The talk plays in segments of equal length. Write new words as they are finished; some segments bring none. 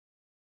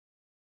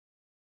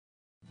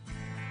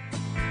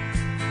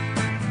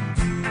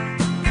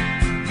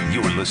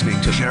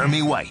listening to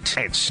Jeremy White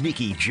and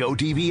Sneaky Joe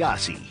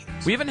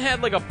DiBiase. We haven't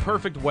had like a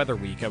perfect weather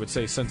week, I would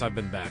say, since I've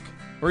been back,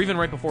 or even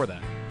right before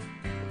that.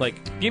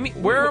 Like, give me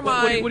where am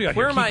I?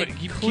 Where am I?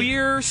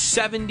 Clear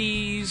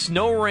 70s,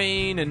 no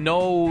rain, and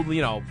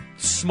no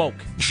smoke.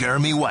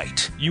 Jeremy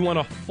White. You want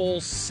a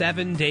full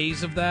 7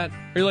 days of that?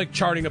 Are you like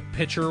charting a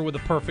pitcher with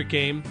a perfect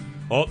game?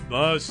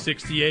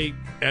 68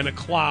 and a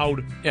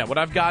cloud. Yeah, what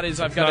I've got is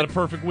It's not a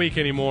perfect week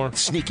anymore.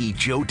 Sneaky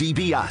Joe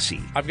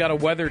DiBiase. I've got a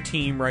weather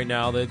team right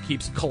now that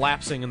keeps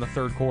collapsing in the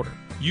third quarter.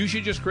 You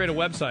should just create a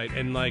website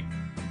and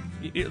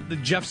the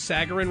Jeff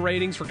Sagarin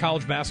ratings for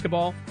college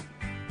basketball,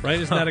 right?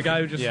 Isn't that a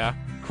guy who just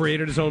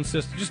created his own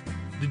system? Just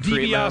the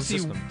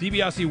DiBiase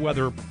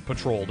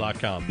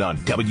weatherpatrol.com. On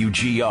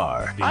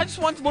WGR. I just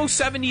want low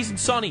 70s and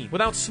sunny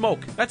without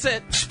smoke. That's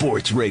it.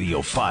 Sports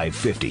Radio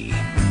 550.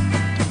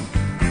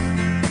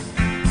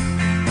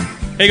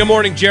 Hey, good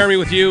morning. Jeremy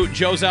with you.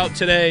 Joe's out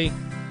today.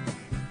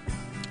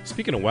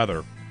 Speaking of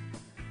weather,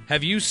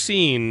 have you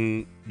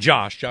seen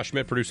Josh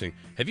Schmidt producing?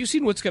 Have you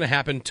seen what's going to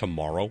happen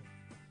tomorrow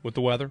with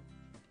the weather?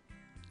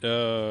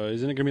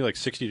 Isn't it going to be like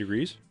 60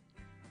 degrees?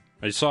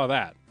 I saw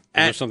that. Is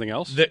there something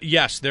else?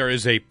 Yes, there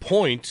is a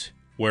point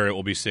where it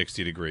will be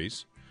 60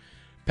 degrees.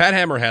 Pat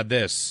Hammer had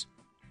this.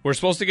 We're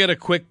supposed to get a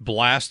quick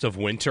blast of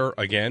winter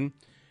again,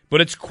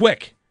 but it's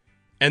quick,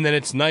 and then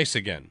it's nice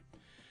again.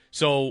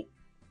 So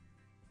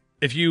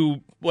if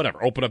you,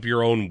 open up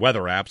your own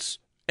weather apps,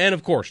 and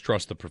of course,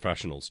 trust the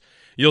professionals,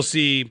 you'll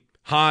see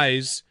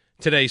highs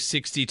today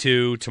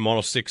 62, tomorrow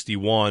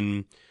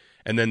 61,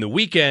 and then the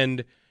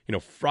weekend,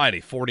 Friday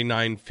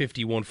 49,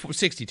 51,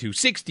 62,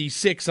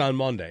 66 on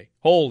Monday.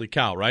 Holy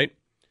cow, right?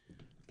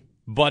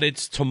 But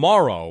it's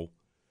tomorrow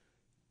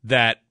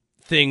that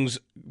things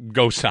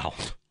go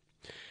south.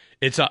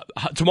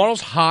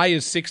 Tomorrow's high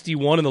is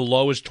 61 and the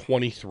low is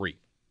 23.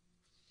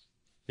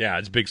 Yeah,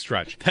 it's a big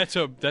stretch. That's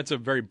a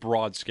very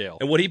broad scale.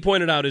 And what he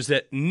pointed out is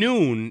that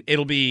noon,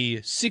 it'll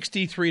be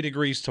 63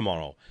 degrees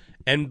tomorrow.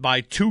 And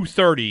by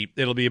 2:30,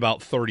 it'll be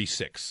about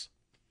 36.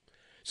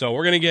 So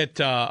we're going to get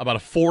about a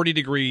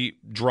 40-degree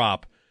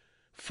drop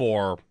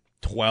for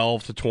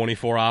 12 to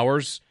 24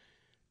 hours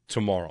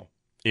tomorrow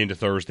into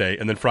Thursday.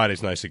 And then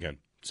Friday's nice again.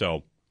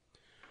 So,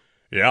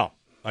 yeah,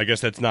 I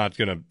guess that's not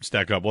going to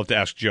stack up. We'll have to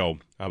ask Joe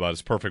about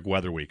his perfect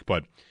weather week.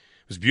 But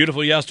it was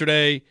beautiful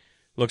yesterday.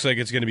 Looks like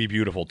it's going to be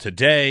beautiful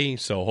today,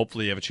 so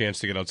hopefully you have a chance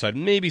to get outside.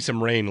 Maybe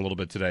some rain a little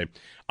bit today.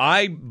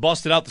 I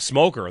busted out the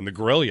smoker and the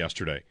grill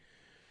yesterday.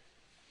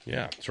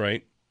 Yeah, that's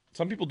right.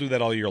 Some people do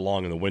that all year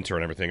long in the winter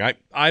and everything. I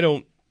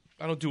don't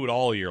do it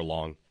all year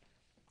long.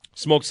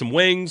 Smoked some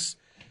wings,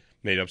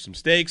 made up some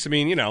steaks. I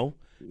mean,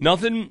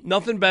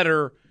 nothing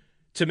better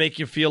to make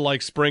you feel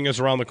like spring is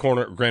around the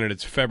corner. Granted,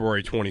 it's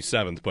February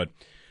 27th, but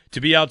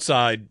to be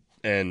outside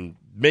and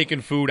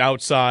making food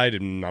outside,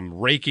 and I'm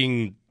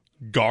raking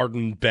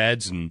garden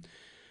beds and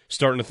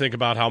starting to think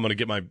about how I'm going to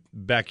get my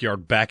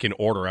backyard back in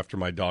order after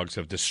my dogs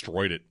have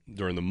destroyed it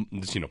during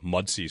this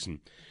mud season.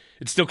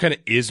 It still kind of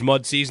is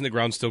mud season. The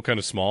ground's still kind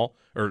of small,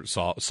 or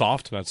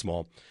soft, not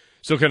small.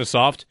 Still kind of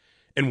soft.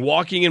 And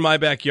walking in my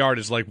backyard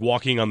is like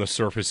walking on the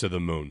surface of the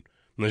moon.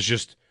 And there's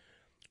just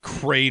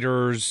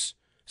craters,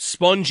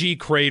 spongy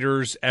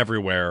craters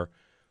everywhere.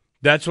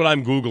 That's what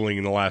I'm Googling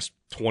in the last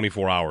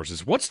 24 hours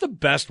is what's the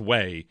best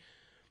way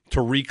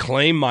to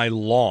reclaim my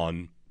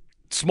lawn,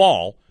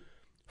 small,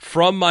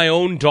 from my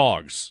own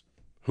dogs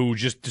who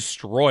just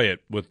destroy it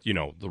with,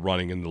 the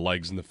running and the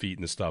legs and the feet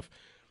and the stuff.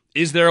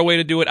 Is there a way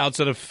to do it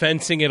outside of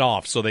fencing it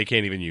off so they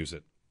can't even use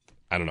it?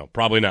 I don't know.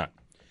 Probably not.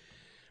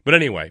 But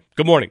anyway,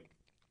 good morning.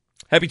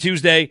 Happy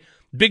Tuesday.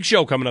 Big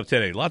show coming up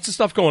today. Lots of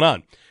stuff going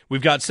on.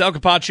 We've got Sal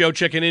Capaccio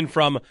checking in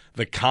from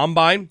the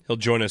Combine. He'll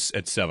join us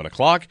at 7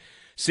 o'clock.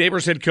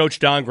 Sabres head coach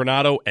Don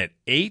Granato at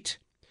 8.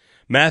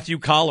 Matthew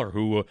Collar,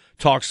 who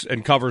talks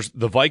and covers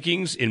the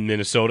Vikings in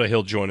Minnesota,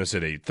 he'll join us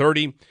at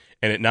 8:30.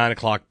 And at 9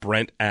 o'clock,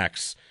 Brent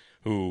Axe,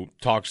 who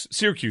talks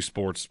Syracuse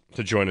sports,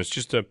 to join us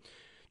just to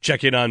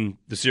check in on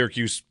the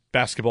Syracuse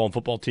basketball and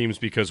football teams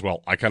because,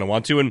 well, I kind of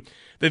want to. And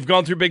they've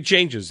gone through big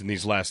changes in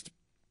these last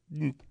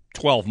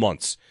 12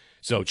 months.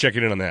 So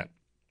checking in on that.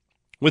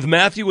 With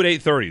Matthew at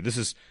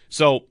 8:30.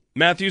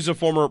 Matthew's a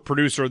former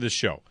producer of this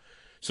show.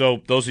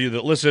 So those of you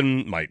that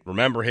listen might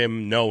remember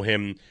him, know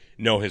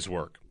his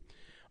work.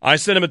 I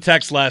sent him a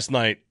text last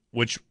night,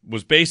 which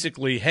was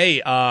basically,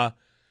 hey, I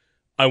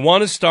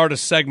want to start a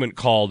segment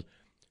called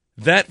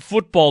That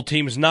Football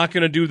Team's Not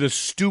Going to Do the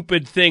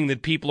Stupid Thing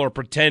That People Are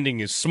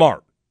Pretending Is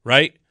Smart,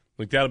 right?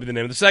 Like, that'll be the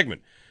name of the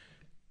segment.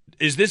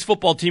 Is this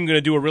football team going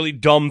to do a really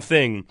dumb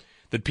thing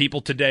that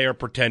people today are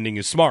pretending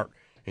is smart?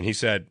 And he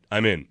said,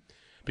 I'm in.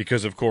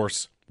 Because, of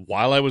course,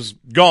 while I was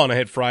gone, I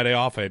had Friday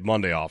off, I had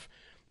Monday off.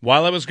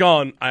 While I was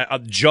gone,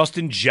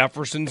 Justin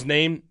Jefferson's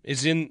name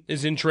is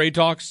in trade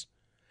talks.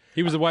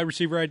 He was the wide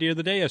receiver idea of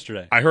the day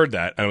yesterday. I heard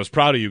that, and I was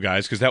proud of you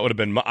guys because that would have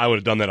been I would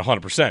have done that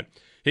 100%.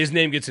 His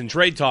name gets in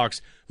trade talks.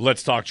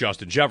 Let's talk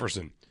Justin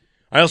Jefferson.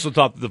 I also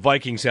thought that the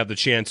Vikings have a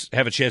chance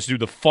to do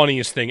the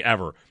funniest thing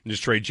ever and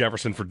just trade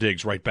Jefferson for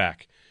Diggs right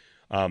back.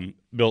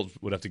 Bill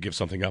would have to give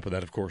something up of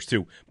that, of course,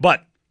 too.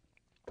 But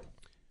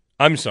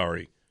I'm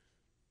sorry.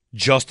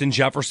 Justin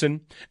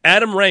Jefferson.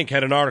 Adam Rank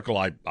had an article.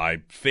 I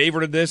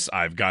favorited this.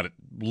 I've got it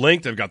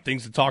linked. I've got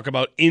things to talk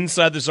about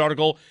inside this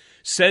article.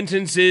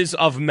 Sentences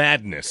of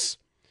madness.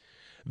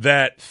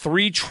 That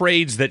 3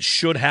 trades that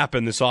should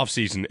happen this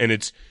offseason, and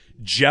it's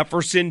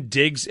Jefferson,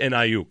 Diggs, and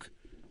Ayuk.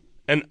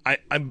 And I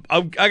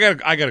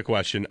got a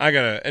question.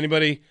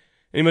 Anybody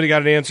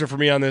got an answer for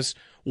me on this?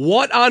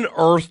 What on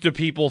earth do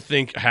people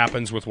think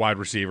happens with wide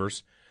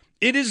receivers?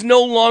 It is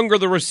no longer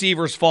the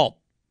receiver's fault,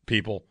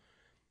 people.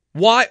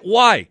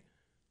 Why?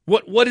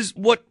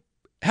 What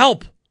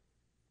help?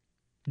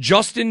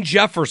 Justin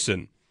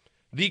Jefferson,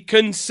 the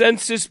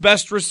consensus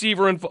best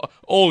receiver in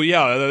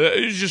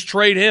just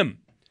trade him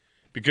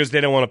because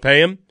they don't want to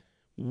pay him.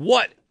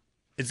 What?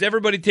 Is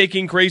everybody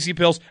taking crazy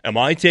pills? Am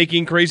I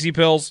taking crazy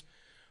pills?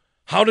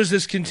 How does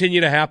this continue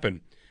to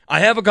happen? I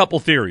have a couple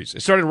theories. I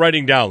started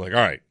writing down, like, all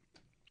right,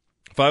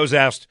 if I was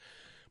asked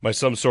by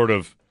some sort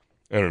of,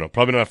 I don't know,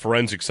 probably not a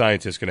forensic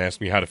scientist can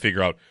ask me how to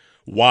figure out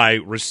why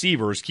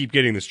receivers keep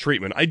getting this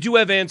treatment. I do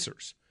have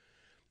answers.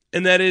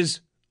 And that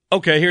is,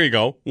 okay, here you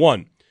go.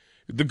 1,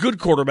 the good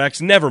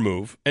quarterbacks never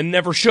move and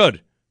never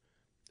should.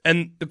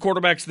 And the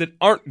quarterbacks that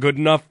aren't good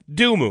enough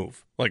do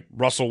move. Like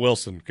Russell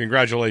Wilson,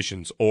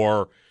 congratulations.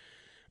 Or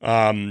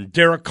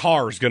Derek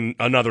Carr's got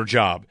another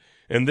job.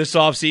 And this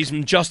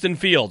offseason, Justin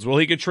Fields, will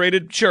he get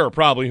traded? Sure,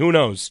 probably. Who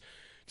knows?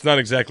 It's not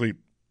exactly,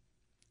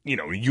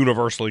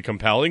 universally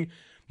compelling,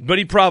 but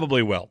he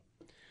probably will.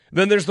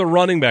 Then there's the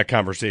running back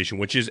conversation,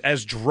 which is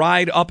as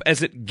dried up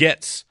as it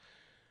gets.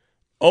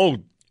 Oh,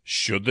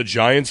 should the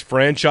Giants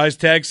franchise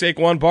tag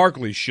Saquon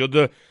Barkley? Should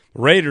the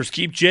Raiders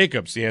keep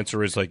Jacobs? The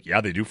answer is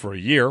yeah, they do for a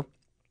year.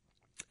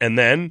 And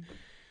then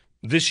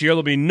this year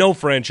there'll be no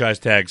franchise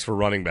tags for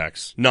running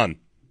backs. None.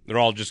 They're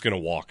all just going to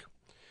walk.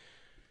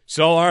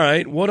 So, all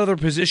right, what other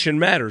position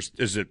matters?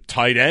 Is it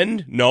tight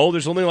end? No,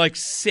 there's only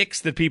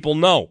 6 that people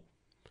know.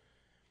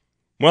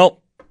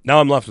 Well,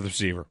 now I'm left with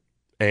receiver.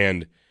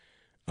 And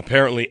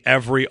apparently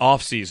every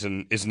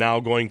offseason is now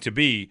going to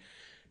be,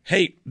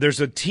 hey, there's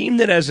a team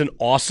that has an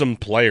awesome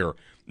player.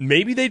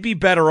 Maybe they'd be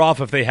better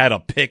off if they had a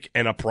pick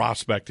and a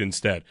prospect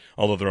instead,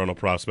 although there are no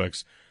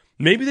prospects.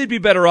 Maybe they'd be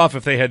better off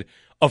if they had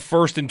a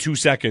first and 2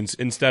 seconds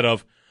instead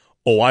of,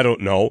 I don't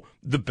know,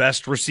 the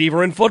best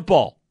receiver in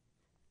football.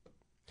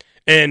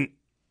 And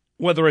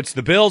whether it's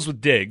the Bills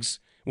with Diggs,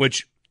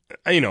 which,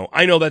 I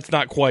know that's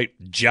not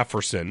quite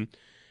Jefferson.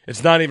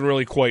 It's not even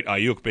really quite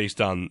Ayuk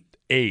based on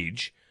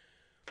age.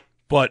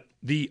 But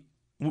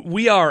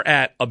we are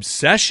at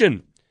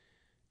obsession.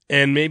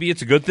 And maybe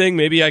it's a good thing.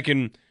 Maybe I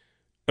can,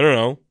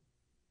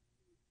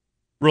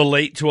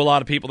 relate to a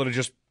lot of people that are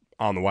just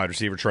on the wide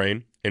receiver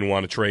train and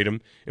want to trade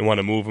him and want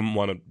to move him,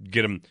 want to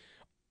get him.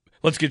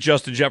 Let's get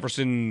Justin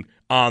Jefferson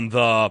on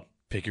the,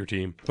 pick your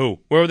team. Who?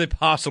 Where would they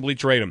possibly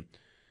trade him?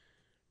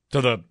 To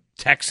the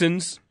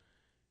Texans?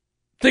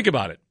 Think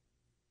about it.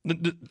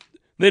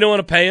 They don't want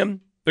to pay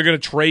him. They're going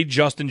to trade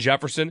Justin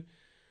Jefferson.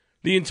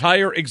 The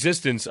entire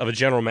existence of a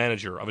general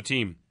manager of a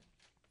team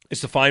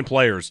is to find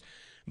players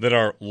that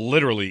are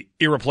literally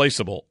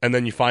irreplaceable, and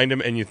then you find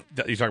them and you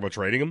talk about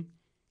trading them.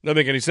 Doesn't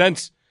make any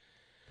sense.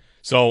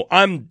 So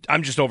I'm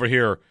just over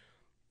here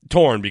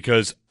torn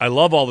because I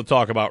love all the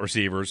talk about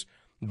receivers,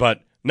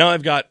 but now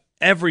I've got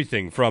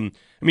everything from,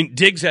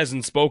 Diggs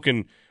hasn't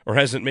spoken or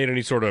hasn't made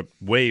any sort of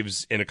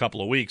waves in a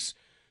couple of weeks.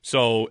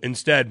 So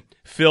instead,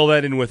 fill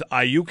that in with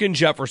Ayuk and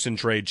Jefferson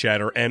trade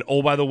chatter. And,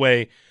 oh, by the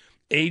way,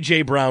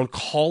 A.J. Brown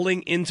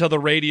calling into the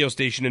radio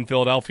station in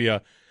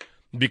Philadelphia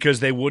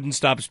because they wouldn't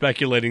stop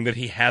speculating that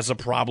he has a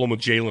problem with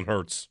Jalen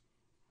Hurts.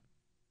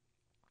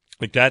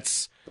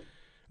 That's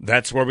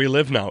where we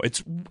live now.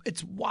 It's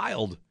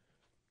wild.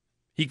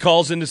 He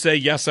calls in to say,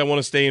 yes, I want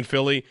to stay in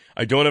Philly.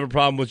 I don't have a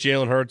problem with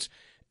Jalen Hurts.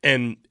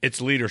 And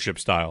it's leadership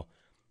style.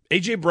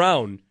 A.J.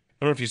 Brown,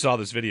 I don't know if you saw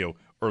this video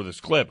or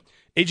this clip.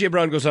 A.J.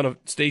 Brown goes on a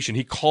station.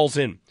 He calls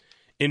in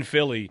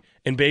Philly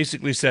and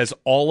basically says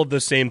all of the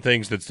same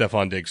things that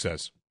Stephon Diggs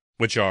says,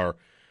 which are,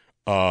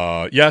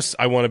 yes,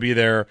 I want to be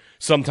there.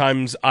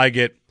 Sometimes I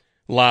get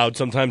loud.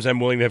 Sometimes I'm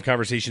willing to have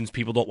conversations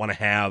people don't want to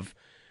have.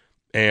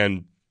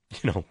 And,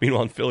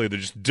 meanwhile in Philly, they're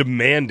just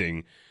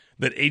demanding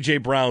that A.J.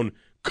 Brown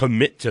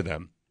commit to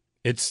them.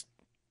 It's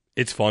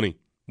funny.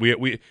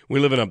 We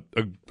live in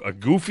a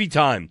goofy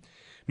time.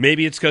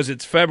 Maybe it's because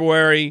it's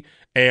February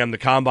and the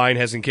Combine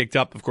hasn't kicked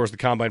up. Of course, the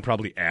Combine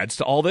probably adds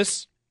to all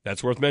this.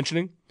 That's worth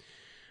mentioning.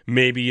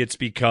 Maybe it's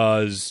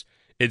because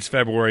it's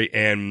February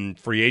and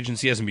free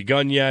agency hasn't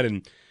begun yet.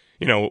 And,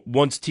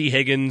 once T.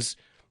 Higgins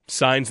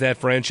signs that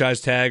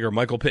franchise tag or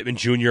Michael Pittman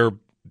Jr.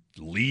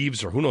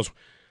 leaves or who knows,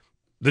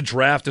 the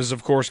draft is,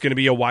 of course, going to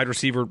be a wide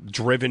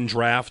receiver-driven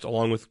draft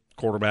along with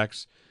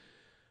quarterbacks.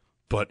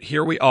 But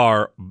here we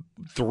are,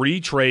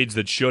 3 trades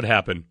that should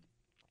happen.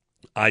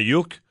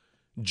 Ayuk,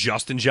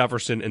 Justin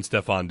Jefferson, and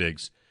Stephon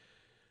Diggs.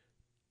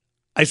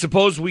 I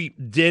suppose we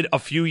did a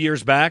few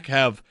years back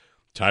have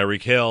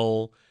Tyreek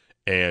Hill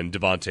and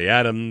Devontae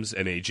Adams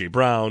and A.J.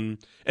 Brown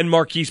and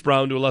Marquise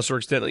Brown to a lesser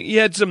extent. He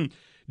had some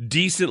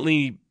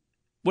decently,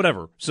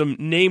 some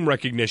name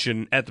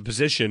recognition at the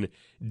position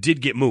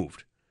did get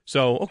moved.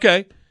 So,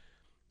 okay.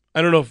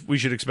 I don't know if we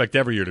should expect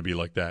every year to be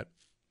like that.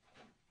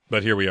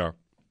 But here we are.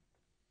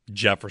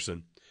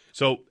 Jefferson.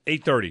 So,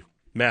 8:30.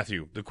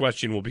 Matthew, the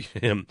question will be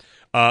him.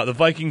 The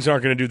Vikings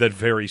aren't going to do that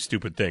very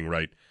stupid thing,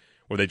 right?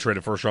 Where they trade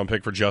a first-round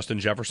pick for Justin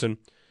Jefferson?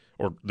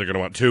 Or they're going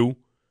to want 2?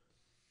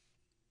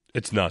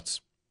 It's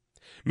nuts.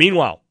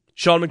 Meanwhile,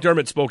 Sean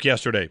McDermott spoke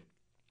yesterday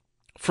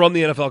from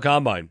the NFL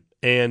Combine,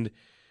 and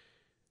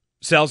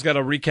Sal's got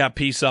a recap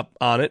piece up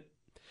on it,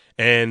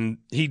 and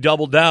he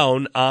doubled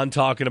down on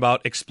talking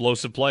about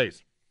explosive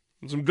plays.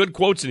 Some good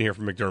quotes in here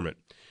from McDermott.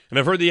 And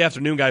I've heard the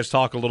afternoon guys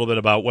talk a little bit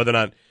about whether or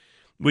not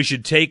we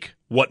should take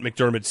what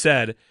McDermott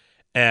said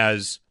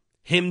as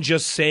him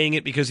just saying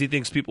it because he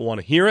thinks people want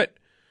to hear it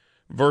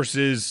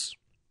versus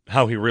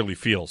how he really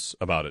feels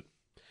about it.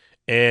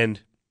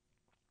 And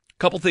a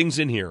couple things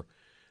in here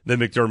that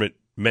McDermott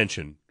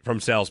mentioned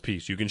from Sal's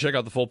piece. You can check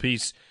out the full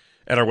piece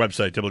at our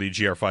website,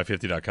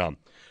 WGR550.com.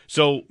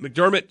 So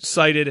McDermott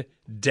cited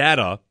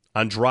data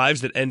on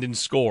drives that end in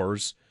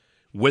scores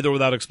with or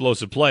without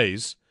explosive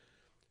plays,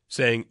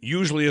 saying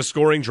usually a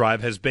scoring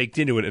drive has baked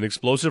into it an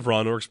explosive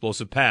run or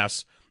explosive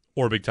pass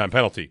or a big-time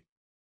penalty.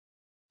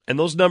 And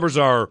those numbers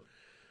are,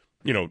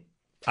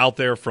 out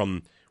there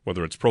from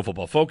whether it's Pro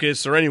Football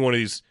Focus or any one of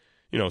these,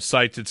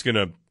 sites that's going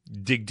to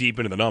dig deep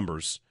into the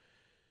numbers.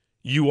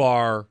 You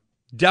are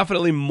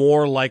definitely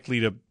more likely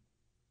to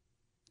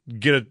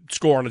get a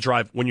score on a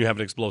drive when you have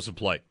an explosive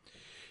play.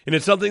 And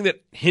it's something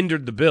that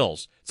hindered the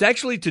Bills. It's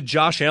actually to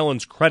Josh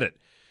Allen's credit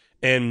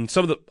and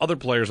some of the other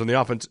players on the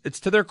offense, it's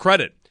to their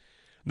credit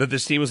that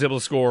this team was able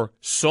to score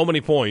so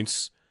many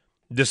points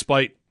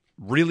despite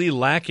really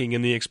lacking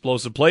in the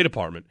explosive play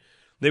department.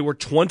 They were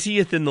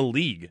 20th in the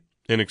league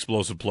in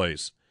explosive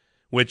plays,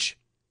 which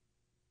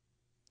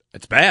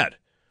it's bad.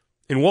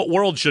 In what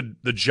world should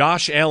the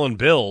Josh Allen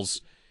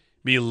Bills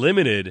be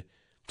limited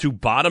to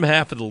bottom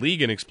half of the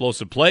league in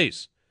explosive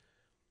plays?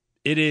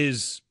 It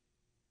is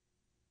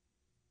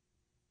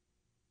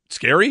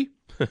scary.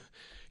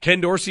 Ken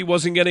Dorsey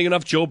wasn't getting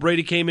enough. Joe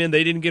Brady came in.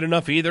 They didn't get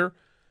enough either.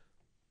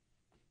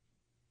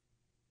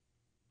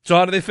 So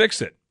how do they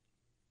fix it?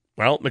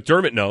 Well,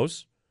 McDermott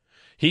knows.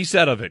 He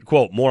said of it,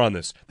 quote, more on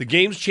this. The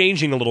game's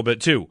changing a little bit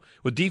too,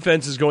 with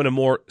defenses going to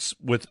more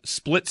with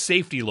split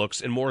safety looks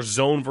and more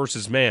zone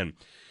versus man.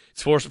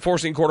 It's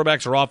forcing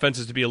quarterbacks or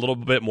offenses to be a little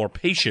bit more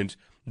patient.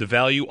 The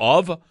value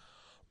of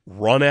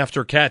run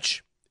after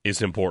catch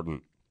is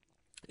important.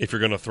 If you're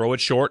going to throw it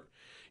short,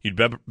 you'd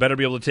better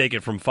be able to take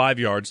it from 5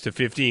 yards to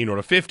 15 or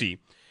to 50,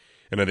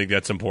 and I think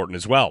that's important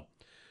as well.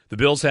 The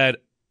Bills had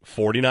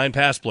 49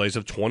 pass plays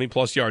of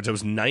 20-plus yards. That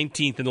was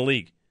 19th in the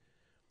league.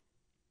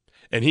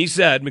 And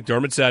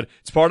McDermott said,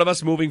 it's part of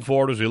us moving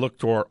forward as we look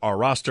toward our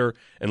roster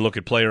and look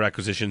at player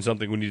acquisition,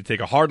 something we need to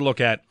take a hard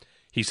look at,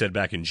 he said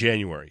back in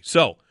January.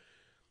 So,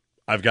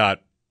 I've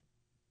got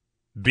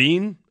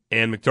Bean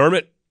and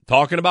McDermott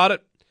talking about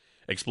it,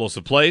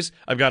 explosive plays.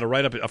 I've got a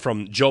write-up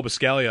from Joe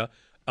Biscaglia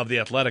of The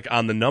Athletic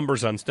on the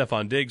numbers on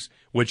Stephon Diggs,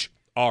 which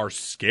are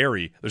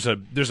scary. There's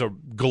a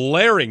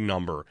glaring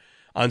number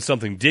on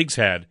something Diggs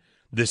had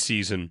this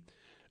season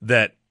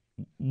that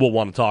we'll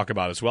want to talk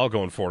about as well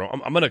going forward.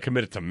 I'm going to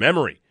commit it to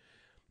memory.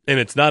 And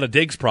it's not a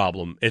Diggs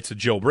problem. It's a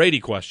Joe Brady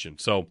question.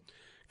 So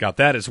got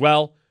that as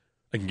well.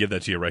 I can give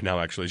that to you right now,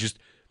 actually. It's just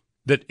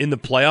that in the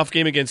playoff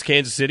game against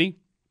Kansas City,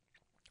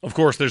 of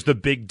course, there's the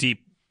big,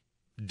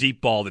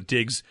 deep ball that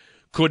Diggs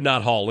could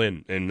not haul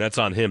in, and that's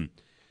on him.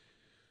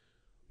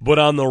 But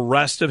on the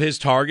rest of his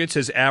targets,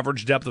 his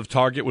average depth of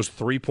target was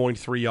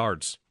 3.3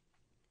 yards.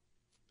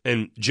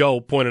 And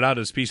Joe pointed out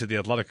in his piece at The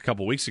Athletic a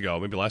couple weeks ago,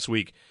 maybe last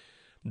week,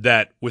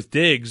 that with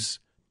Diggs,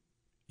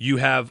 you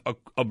have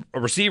a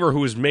receiver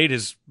who has made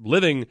his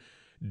living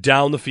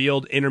down the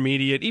field,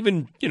 intermediate,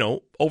 even,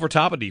 over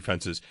top of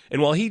defenses.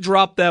 And while he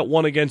dropped that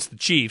one against the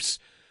Chiefs,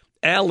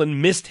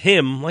 Allen missed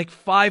him like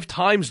 5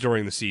 times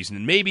during the season.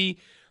 And maybe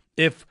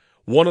if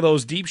one of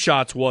those deep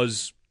shots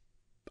was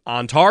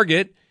on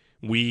target,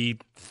 we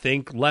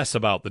think less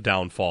about the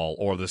downfall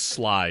or the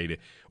slide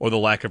or the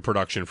lack of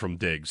production from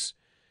Diggs.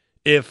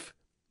 If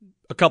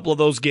a couple of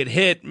those get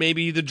hit,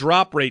 maybe the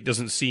drop rate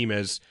doesn't seem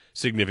as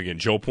significant.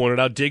 Joe pointed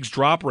out Diggs'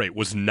 drop rate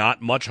was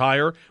not much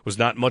higher, was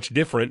not much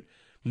different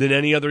than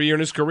any other year in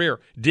his career.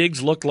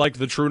 Diggs looked like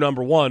the true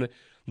number one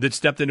that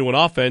stepped into an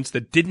offense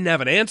that didn't have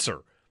an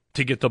answer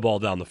to get the ball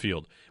down the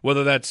field.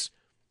 Whether that's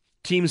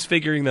teams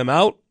figuring them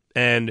out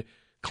and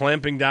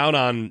clamping down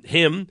on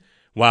him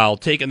while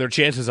taking their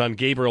chances on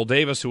Gabriel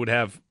Davis, who would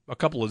have a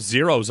couple of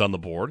zeros on the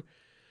board,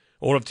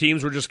 or if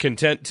teams were just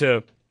content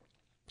to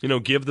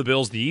give the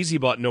Bills the easy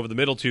button over the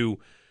middle to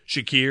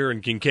Shakir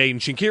and Kincaid. And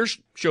Shakir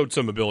showed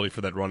some ability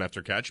for that run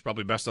after catch,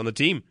 probably best on the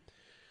team.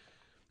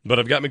 But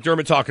I've got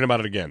McDermott talking about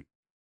it again,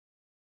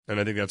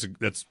 and I think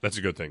that's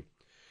a good thing.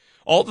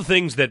 All the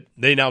things that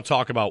they now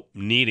talk about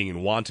needing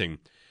and wanting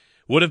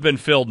would have been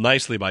filled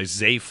nicely by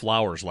Zay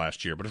Flowers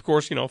last year. But of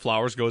course,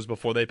 Flowers goes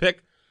before they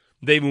pick.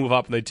 They move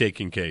up and they take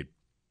Kincaid.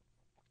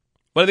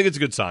 But I think it's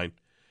a good sign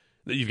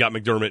that you've got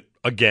McDermott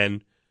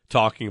again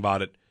talking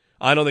about it.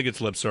 I don't think it's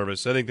lip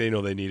service. I think they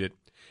know they need it.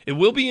 It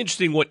will be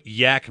interesting what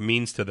yak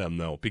means to them,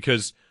 though,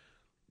 because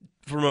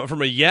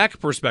from a yak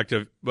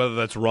perspective, whether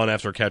that's run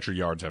after catch or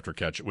yards after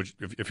catch, which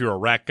if you're a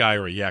rack guy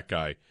or a yak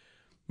guy,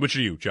 which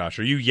are you, Josh?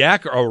 Are you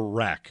yak or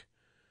rack?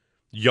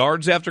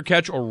 Yards after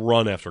catch or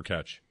run after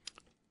catch?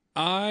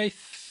 I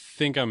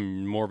think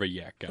I'm more of a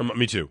yak guy.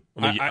 Me too.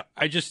 I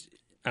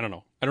don't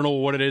know. I don't know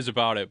what it is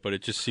about it, but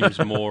it just seems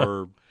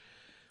more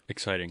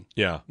exciting.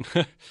 Yeah.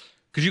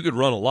 Because you could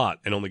run a lot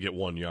and only get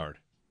 1 yard.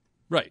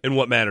 Right. And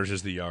what matters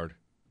is the yard.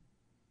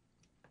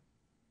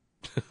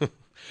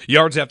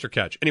 Yards after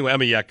catch. Anyway,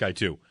 I'm a yak guy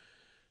too.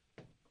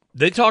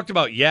 They talked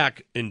about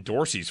yak in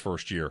Dorsey's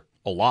first year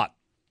a lot.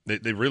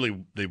 They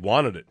really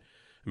wanted it.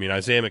 I mean,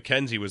 Isaiah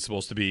McKenzie was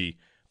supposed to be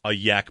a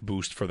yak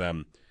boost for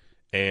them,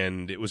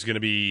 and it was going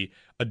to be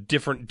a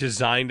different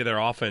design to their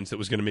offense that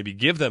was going to maybe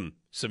give them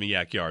some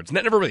yak yards. And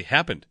that never really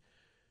happened.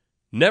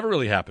 Never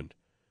really happened.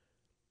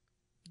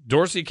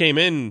 Dorsey came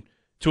in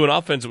to an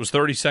offense that was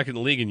 32nd in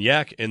the league in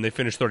yak, and they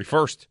finished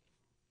 31st.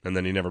 And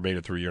then he never made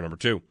it through year number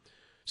 2.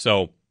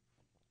 So,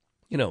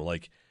 it'll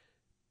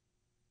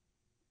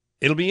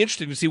be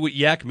interesting to see what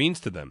yak means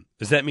to them.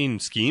 Does that mean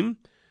scheme?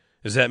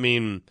 Does that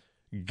mean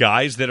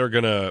guys that are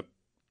going to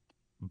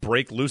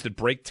break loose, that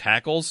break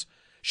tackles?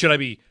 Should I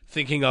be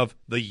thinking of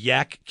the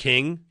Yak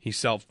King? He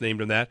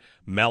self-named him that.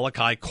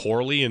 Malachi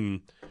Corley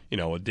and,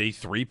 a day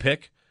 3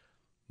 pick?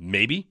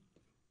 Maybe.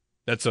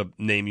 That's a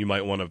name you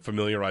might want to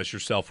familiarize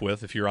yourself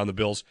with if you're on the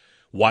Bills'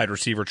 wide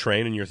receiver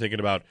train and you're thinking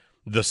about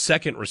the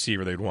second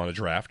receiver they'd want to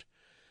draft.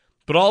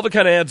 But all of it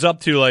kind of adds up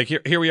to, like,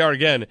 here we are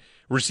again.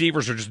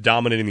 Receivers are just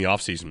dominating the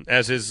offseason,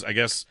 as is, I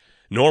guess,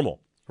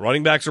 normal.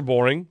 Running backs are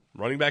boring.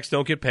 Running backs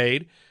don't get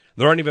paid.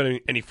 There aren't even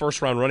any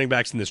first-round running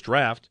backs in this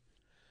draft.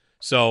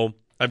 So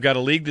I've got a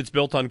league that's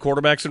built on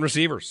quarterbacks and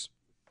receivers.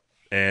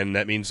 And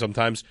that means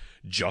sometimes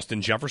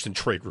Justin Jefferson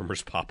trade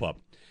rumors pop up.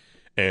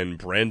 And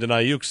Brandon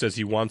Ayuk says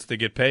he wants to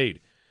get paid.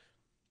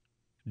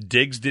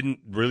 Diggs didn't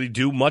really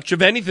do much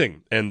of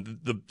anything. And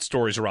the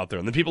stories are out there.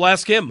 And then people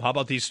ask him, how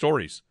about these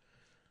stories?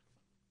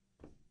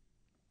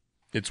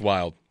 It's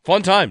wild.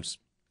 Fun times.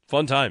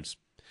 Fun times.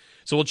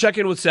 So we'll check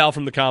in with Sal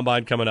from the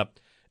Combine coming up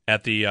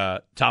at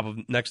the top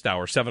of next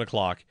hour, 7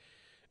 o'clock.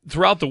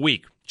 Throughout the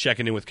week,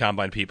 checking in with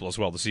Combine people as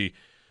well to see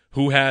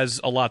who has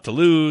a lot to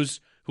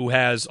lose, who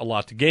has a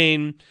lot to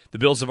gain. The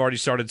Bills have already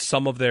started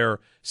some of their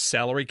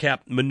salary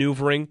cap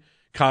maneuvering.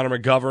 Connor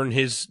McGovern,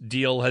 his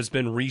deal has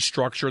been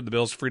restructured. The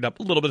Bills freed up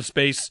a little bit of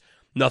space,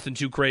 nothing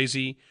too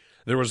crazy.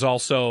 There was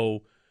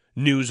also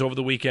news over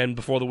the weekend,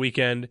 before the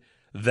weekend,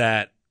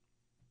 that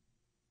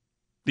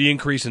the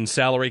increase in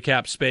salary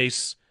cap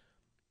space,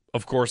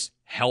 of course,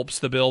 helps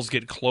the Bills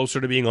get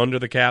closer to being under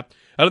the cap.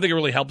 I don't think it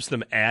really helps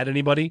them add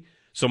anybody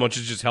so much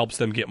as just helps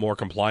them get more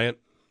compliant.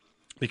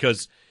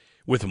 Because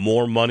with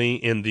more money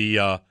in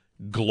the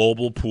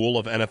global pool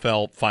of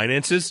NFL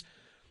finances,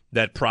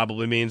 that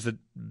probably means that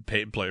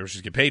players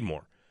just get paid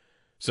more.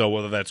 So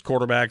whether that's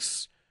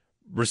quarterbacks,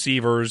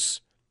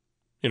 receivers,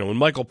 when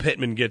Michael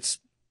Pittman gets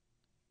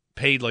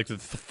paid like the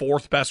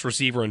 4th best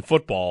receiver in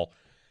football,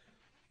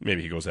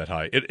 maybe he goes that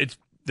high. It's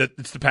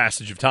the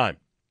passage of time.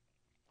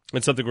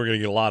 It's something we're going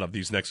to get a lot of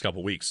these next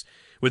couple weeks.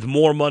 With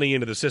more money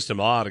into the system,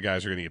 a lot of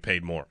guys are going to get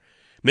paid more.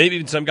 Maybe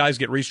even some guys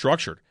get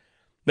restructured.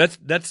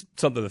 That's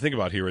something to think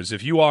about here is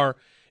if you're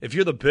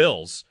the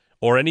Bills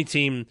or any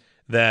team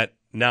that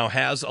now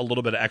has a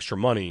little bit of extra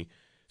money,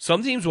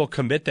 some teams will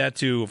commit that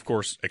to, of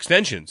course,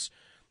 extensions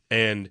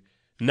and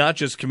not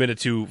just commit it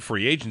to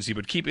free agency,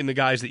 but keeping the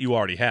guys that you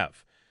already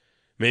have.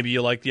 Maybe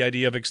you like the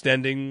idea of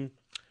extending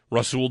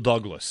Rasul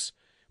Douglas,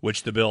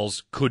 which the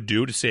Bills could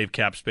do to save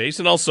cap space,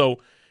 and also,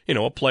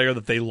 a player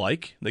that they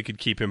like. They could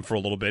keep him for a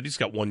little bit. He's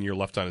got 1 year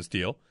left on his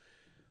deal.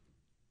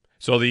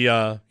 So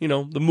the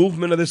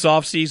movement of this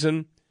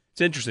offseason, it's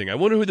interesting. I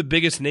wonder who the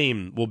biggest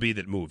name will be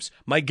that moves.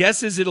 My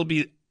guess is it'll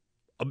be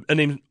a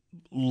name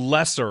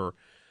lesser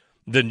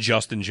than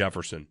Justin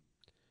Jefferson.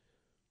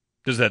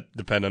 Does that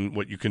depend on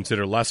what you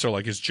consider lesser?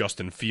 Like, is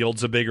Justin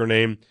Fields a bigger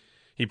name?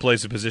 He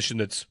plays a position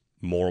that's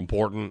more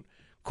important.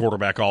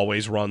 Quarterback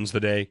always runs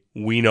the day.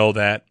 We know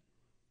that.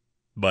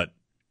 But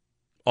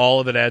all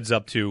of it adds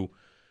up to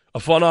a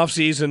fun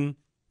offseason,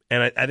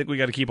 and I think we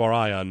got to keep our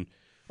eye on,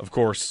 of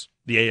course,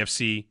 the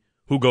AFC,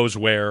 who goes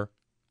where,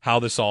 how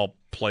this all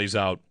plays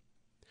out.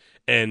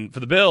 And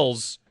for the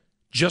Bills,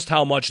 just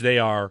how much they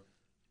are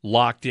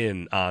locked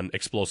in on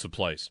explosive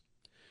plays.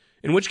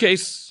 In which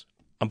case,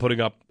 I'm putting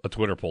up a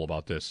Twitter poll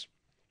about this.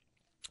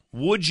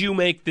 Would you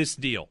make this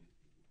deal?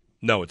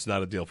 No, it's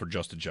not a deal for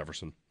Justin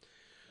Jefferson.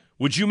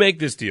 Would you make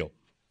this deal?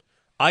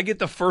 I get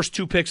the first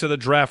 2 picks of the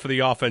draft for the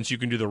offense. You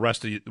can do the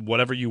rest of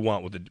whatever you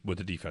want with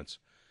the defense.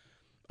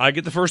 I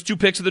get the first 2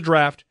 picks of the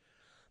draft.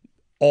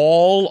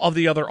 All of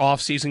the other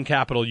offseason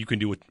capital, you can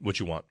do what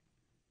you want.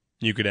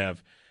 You could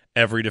have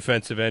every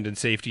defensive end and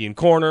safety and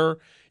corner.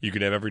 You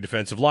could have every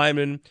defensive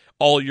lineman,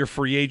 all your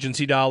free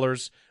agency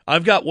dollars.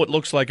 I've got what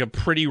looks like a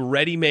pretty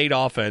ready-made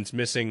offense,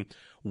 missing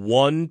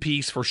one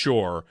piece for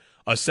sure,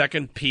 a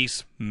second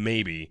piece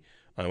maybe.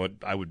 I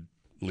would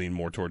lean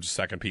more towards a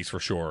second piece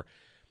for sure.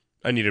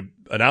 I need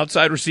an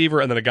outside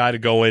receiver and then a guy to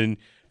go in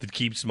that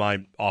keeps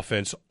my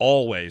offense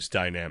always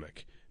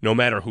dynamic, no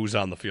matter who's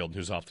on the field and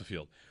who's off the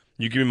field.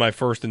 You give me my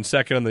first and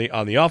second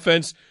on the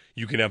offense,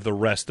 you can have the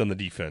rest on the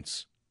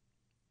defense.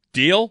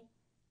 Deal?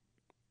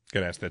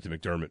 Gotta ask that to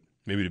McDermott,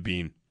 maybe to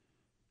Bean.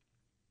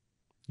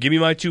 Give me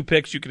my 2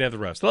 picks, you can have the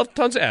rest. They'll have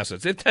tons of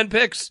assets. They have 10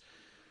 picks.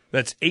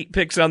 That's 8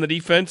 picks on the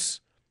defense.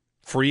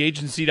 Free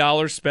agency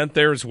dollars spent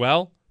there as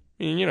well.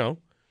 I mean,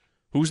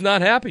 who's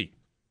not happy?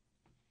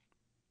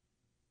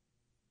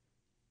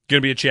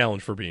 Going to be a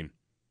challenge for Bean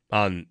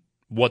on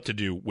what to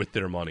do with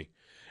their money.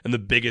 And the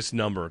biggest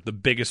number, the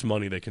biggest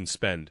money they can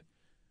spend.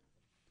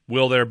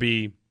 Will there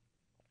be,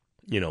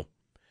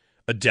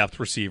 a depth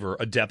receiver,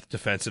 a depth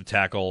defensive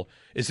tackle?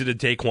 Is it a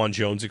Daquan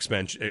Jones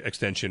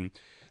extension?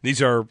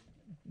 These are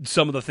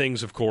some of the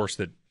things, of course,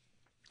 that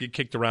get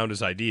kicked around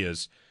as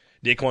ideas.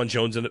 Daquan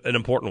Jones, an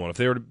important one. If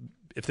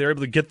they're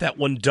able to get that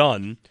one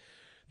done,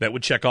 that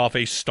would check off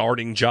a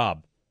starting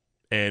job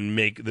and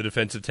make the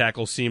defensive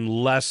tackle seem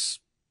less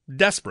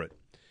desperate.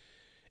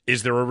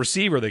 Is there a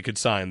receiver they could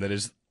sign that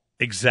is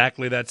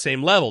exactly that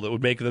same level that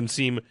would make them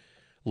seem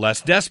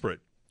less desperate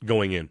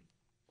going in?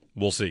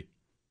 We'll see.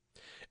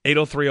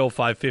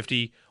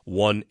 803-0550,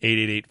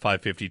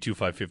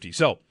 1-888-550-2550.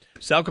 So,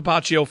 Sal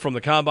Capaccio from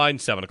the Combine,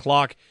 7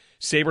 o'clock.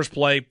 Sabres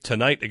play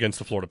tonight against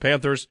the Florida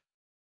Panthers.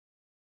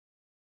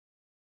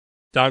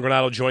 Don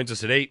Granato joins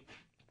us at 8.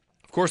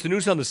 Of course, the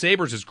news on the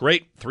Sabres is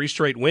great. 3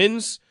 straight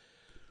wins.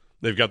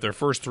 They've got their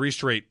first 3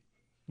 straight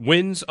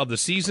wins of the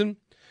season.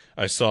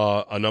 I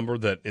saw a number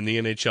that in the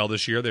NHL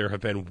this year there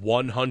have been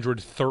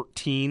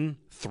 113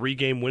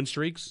 3-game win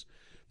streaks.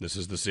 This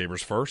is the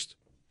Sabres' first.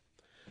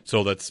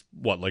 So that's,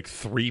 like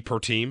 3 per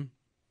team?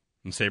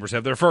 And Sabres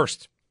have their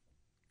first.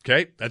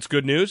 Okay, that's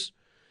good news.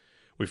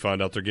 We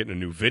found out they're getting a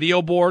new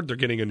video board. They're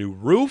getting a new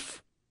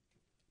roof.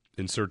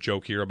 Insert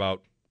joke here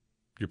about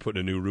you're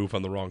putting a new roof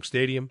on the wrong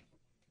stadium.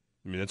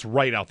 I mean, that's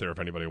right out there if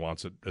anybody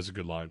wants it. That's a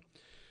good line.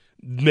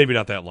 Maybe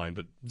not that line,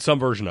 but some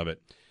version of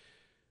it.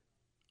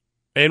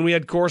 And we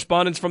had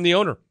correspondence from the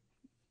owner,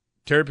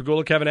 Terry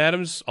Pegula, Kevin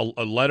Adams,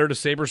 a letter to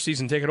Sabres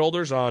season ticket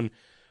holders on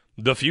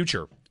the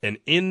future. And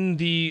in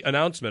the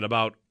announcement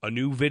about a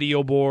new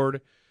video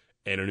board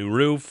and a new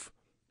roof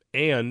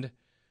and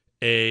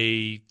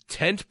a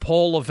tent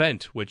pole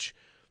event, which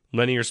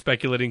many are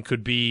speculating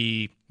could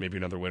be maybe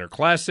another Winter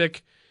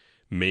Classic,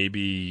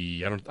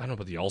 maybe, I don't know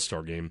about the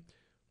All-Star game.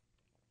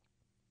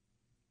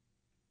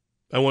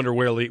 I wonder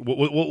what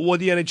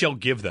the NHL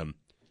give them.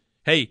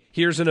 Hey,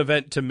 here's an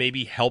event to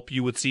maybe help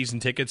you with season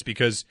tickets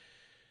because,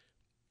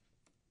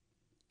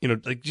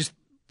 just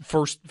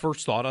first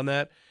thought on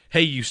that.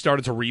 Hey, you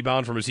started to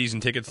rebound from a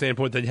season ticket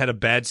standpoint, then you had a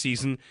bad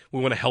season.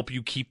 We want to help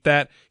you keep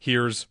that.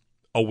 Here's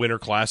a Winter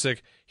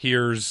Classic.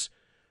 Here's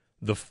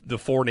the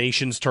Four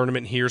Nations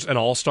tournament. Here's an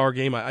All-Star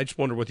game. I just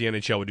wonder what the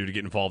NHL would do to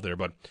get involved there.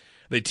 But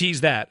they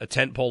tease that, a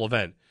tentpole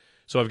event.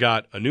 So I've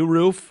got a new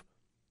roof,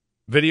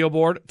 video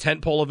board,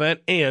 tentpole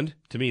event, and,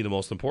 to me, the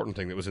most important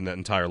thing that was in that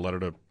entire letter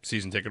to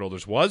season ticket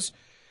holders was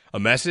a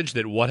message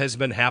that what has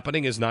been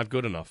happening is not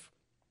good enough,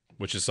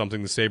 which is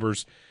something the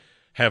Sabres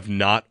have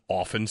not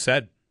often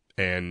said.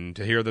 And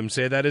to hear them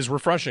say that is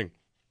refreshing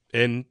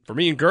and, for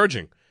me,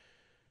 encouraging.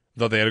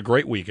 Though they had a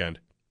great weekend,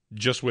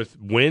 just with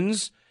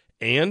wins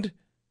and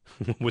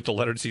with the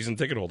letter to season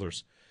ticket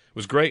holders. It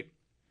was great.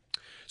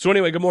 So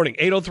anyway, good morning.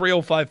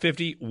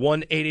 803-0550,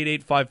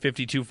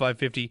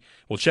 1-888-550-2550.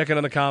 We'll check in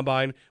on the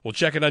Combine. We'll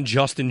check in on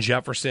Justin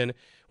Jefferson.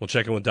 We'll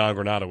check in with Don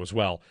Granato as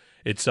well.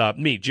 It's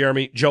me,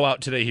 Jeremy, Joe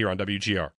out today here on WGR.